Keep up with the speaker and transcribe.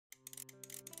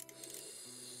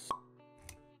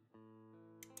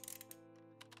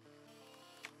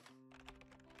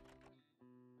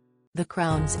The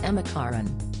Crown's Emma Corrin,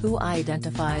 who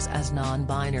identifies as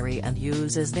non-binary and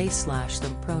uses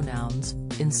they/them pronouns,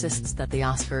 insists that the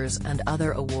Oscars and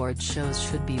other awards shows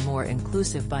should be more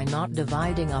inclusive by not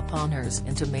dividing up honors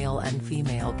into male and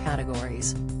female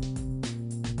categories.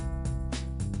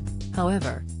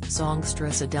 However,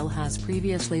 songstress Adele has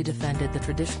previously defended the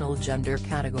traditional gender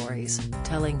categories,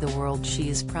 telling the world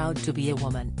she's proud to be a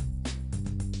woman.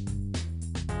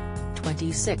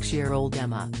 26-year-old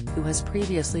Emma, who has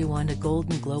previously won a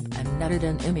Golden Globe and netted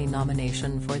an Emmy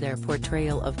nomination for their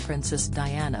portrayal of Princess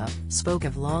Diana, spoke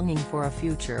of longing for a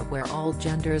future where all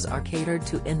genders are catered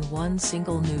to in one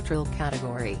single neutral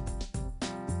category.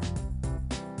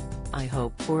 "I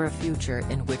hope for a future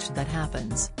in which that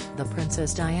happens," the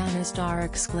Princess Diana star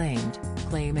exclaimed,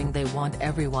 claiming they want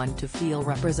everyone to feel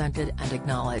represented and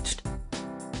acknowledged.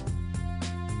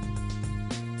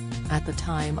 At the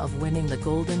time of winning the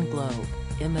Golden Globe,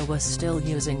 Emma was still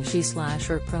using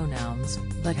she/her pronouns,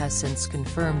 but has since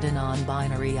confirmed a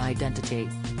non-binary identity.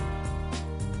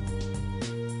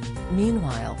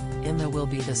 Meanwhile, Emma will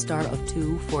be the star of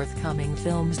two forthcoming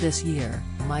films this year,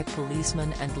 My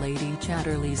Policeman and Lady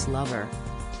Chatterley's Lover.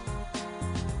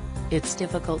 "It's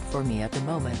difficult for me at the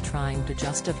moment trying to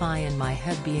justify in my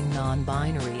head being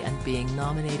non-binary and being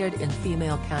nominated in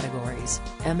female categories,"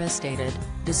 Emma stated,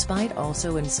 despite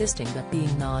also insisting that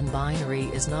being non-binary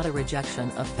is not a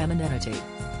rejection of femininity.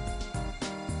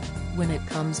 "When it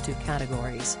comes to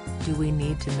categories, do we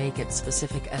need to make it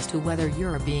specific as to whether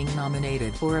you're being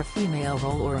nominated for a female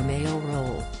role or a male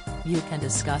role? You can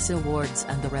discuss awards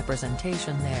and the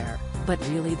representation there, but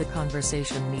really the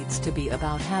conversation needs to be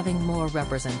about having more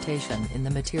representation in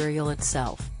the material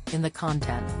itself, in the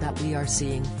content that we are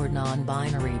seeing for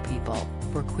non-binary people,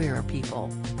 for queer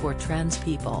people, for trans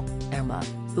people," Emma,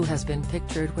 who has been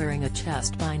pictured wearing a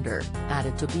chest binder,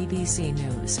 added to BBC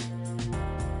News.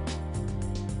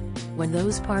 "When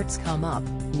those parts come up,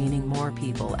 meaning more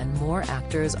people and more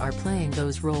actors are playing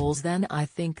those roles, then I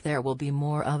think there will be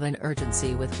more of an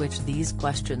urgency with which these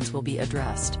questions will be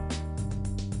addressed."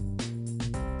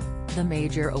 The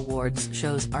major awards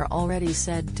shows are already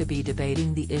said to be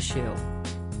debating the issue.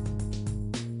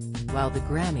 While the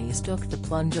Grammys took the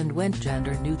plunge and went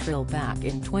gender-neutral back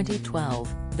in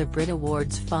 2012, the Brit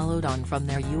Awards followed on from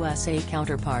their USA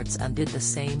counterparts and did the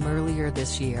same earlier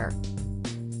this year.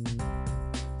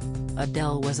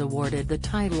 Adele was awarded the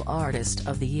title Artist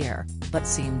of the Year, but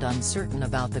seemed uncertain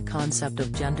about the concept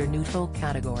of gender-neutral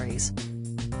categories.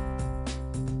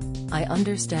 "I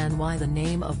understand why the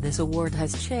name of this award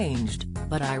has changed,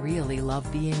 but I really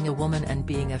love being a woman and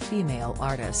being a female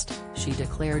artist," she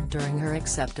declared during her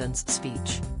acceptance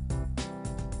speech.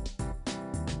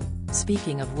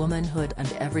 Speaking of womanhood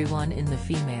and everyone in the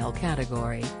female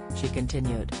category, she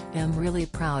continued, "I'm really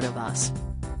proud of us."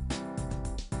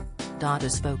 A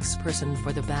spokesperson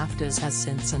for the BAFTAs has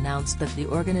since announced that the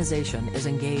organization is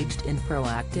engaged in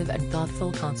proactive and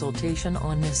thoughtful consultation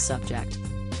on this subject.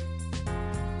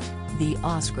 The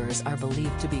Oscars are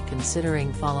believed to be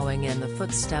considering following in the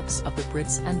footsteps of the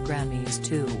Brits and Grammys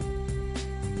too.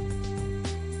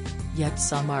 Yet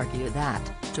some argue that,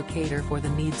 to cater for the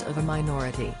needs of a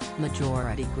minority,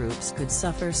 majority groups could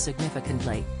suffer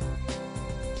significantly.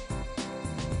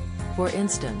 For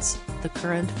instance, the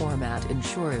current format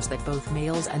ensures that both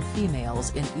males and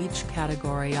females in each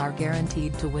category are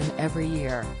guaranteed to win every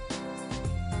year.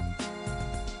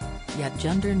 Yet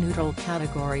gender-neutral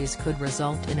categories could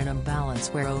result in an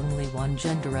imbalance where only one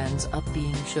gender ends up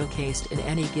being showcased in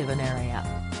any given area.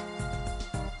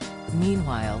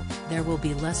 Meanwhile, there will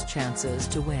be less chances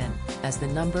to win, as the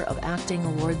number of acting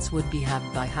awards would be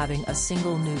halved by having a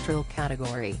single neutral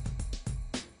category.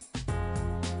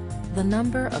 The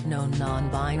number of known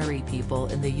non-binary people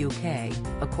in the UK,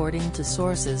 according to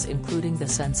sources including the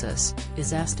census,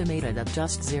 is estimated at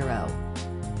just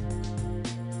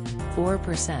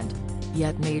 0.4%,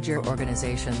 yet major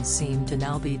organisations seem to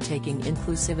now be taking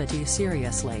inclusivity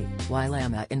seriously, while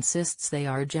Emma insists they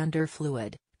are gender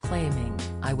fluid, claiming,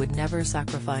 "I would never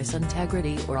sacrifice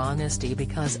integrity or honesty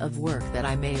because of work that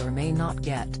I may or may not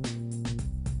get.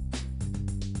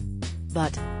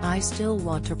 But, I still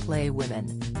want to play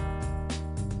women."